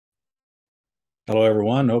Hello,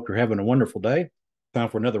 everyone. Hope you're having a wonderful day. Time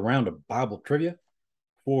for another round of Bible trivia.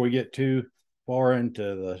 Before we get too far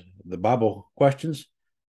into the Bible questions,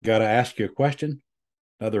 got to ask you a question.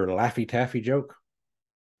 Another Laffy Taffy joke.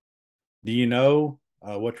 Do you know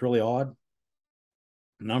what's really odd?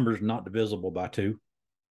 Numbers not divisible by two.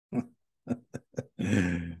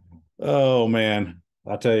 Oh, man.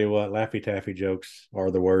 I'll tell you what, Laffy Taffy jokes are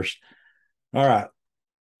the worst. All right,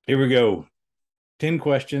 here we go. 10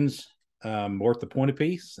 questions worth a point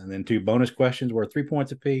apiece, and then two bonus questions worth 3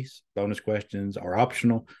 points apiece. Bonus questions are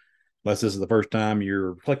optional. Unless this is the first time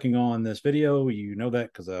you're clicking on this video, you know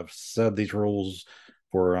that because I've said these rules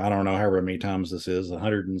for, I don't know, however many times this is,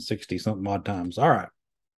 160 something odd times. All right,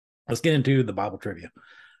 let's get into the Bible trivia.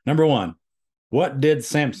 Number one, what did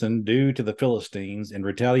Samson do to the Philistines in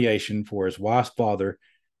retaliation for his wife's father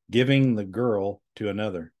giving the girl to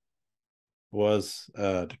another? Was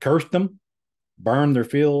to curse them, burn their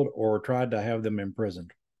field, or tried to have them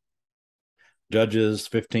imprisoned? Judges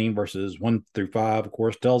 15 verses 1 through 5, of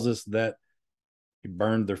course, tells us that he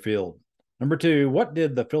burned their field. Number two, what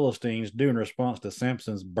did the Philistines do in response to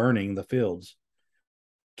Samson's burning the fields?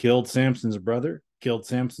 Killed Samson's brother, killed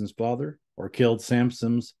Samson's father, or killed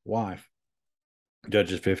Samson's wife?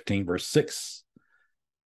 Judges 15 verse 6.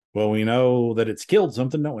 Well, we know that it's killed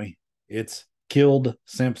something, don't we? It's killed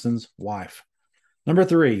Samson's wife. Number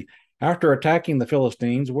three, after attacking the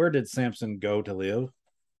Philistines, where did Samson go to live?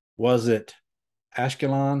 Was it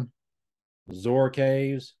Ashkelon, Zor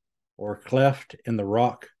Caves, or cleft in the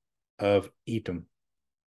rock of Etam?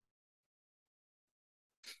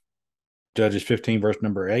 Judges 15, verse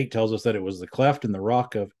number 8 tells us that it was the cleft in the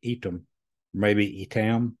rock of Etam, maybe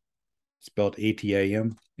Etam, spelled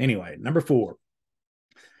E-T-A-M. Anyway, number four,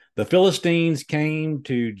 the Philistines came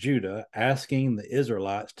to Judah asking the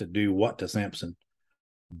Israelites to do what to Samson?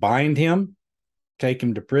 Bind him, take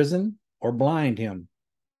him to prison, or blind him?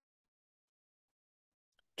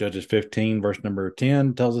 Judges 15, verse number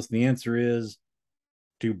 10 tells us the answer is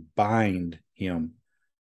to bind him.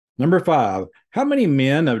 Number five, how many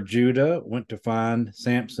men of Judah went to find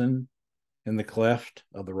Samson in the cleft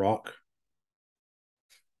of the rock?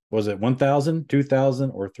 Was it 1,000,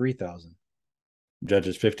 2,000, or 3,000?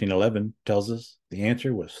 Judges 15:11 tells us the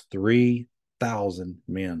answer was 3,000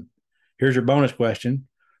 men. Here's your bonus question.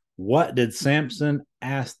 What did Samson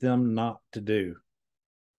ask them not to do?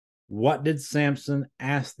 What did Samson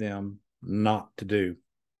ask them not to do?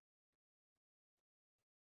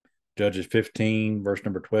 Judges 15, verse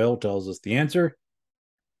number 12 tells us the answer: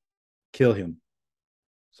 kill him.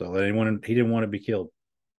 So he didn't want to be killed.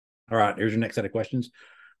 All right, here's your next set of questions.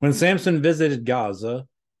 When Samson visited Gaza,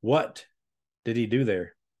 what did he do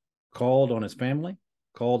there? Called on his family,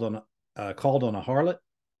 called on a harlot,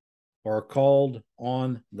 or called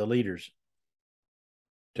on the leaders?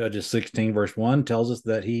 Judges 16, verse 1 tells us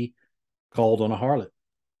that he called on a harlot.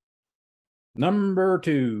 Number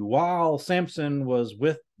two, while Samson was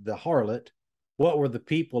with the harlot, what were the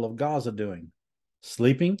people of Gaza doing?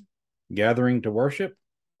 Sleeping, gathering to worship,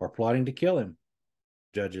 or plotting to kill him?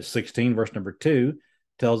 Judges 16, verse number 2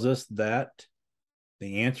 tells us that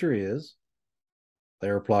the answer is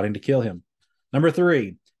they were plotting to kill him. Number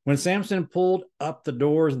three, when Samson pulled up the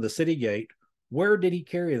doors of the city gate, where did he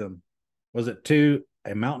carry them? Was it to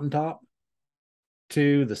a mountaintop,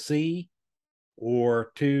 to the sea,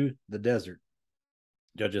 or to the desert?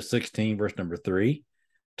 Judges 16, verse number 3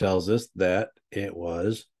 tells us that it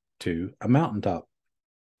was to a mountaintop.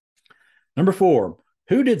 Number four,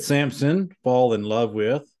 who did Samson fall in love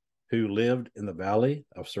with who lived in the valley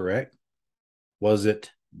of Sorek? Was it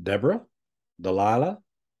Deborah, Delilah,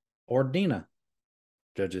 or Dinah?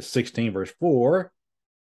 Judges 16, verse 4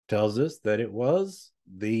 tells us that it was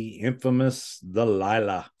the infamous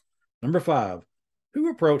Delilah. Number five, who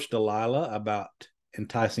approached Delilah about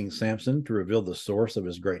enticing Samson to reveal the source of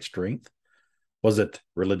his great strength? Was it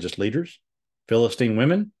religious leaders, Philistine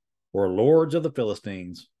women, or lords of the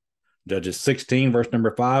Philistines? Judges 16, verse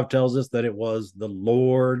number 5 tells us that it was the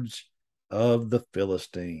lords of the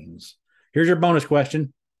Philistines. Here's your bonus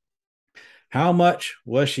question. How much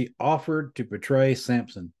was she offered to betray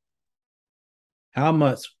Samson? How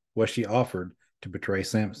much was she offered to betray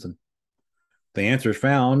Samson? The answer is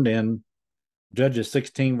found in Judges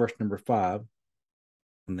 16, verse number 5.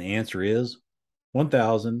 And the answer is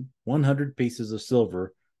 1,100 pieces of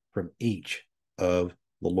silver from each of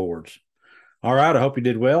the lords. All right. I hope you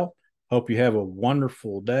did well. Hope you have a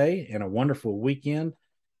wonderful day and a wonderful weekend.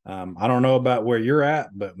 I don't know about where you're at,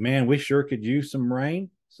 but man, we sure could use some rain.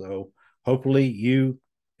 So hopefully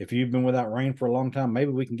if you've been without rain for a long time,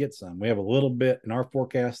 maybe we can get some. We have a little bit in our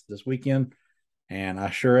forecast this weekend, and I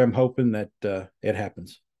sure am hoping that it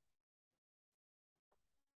happens.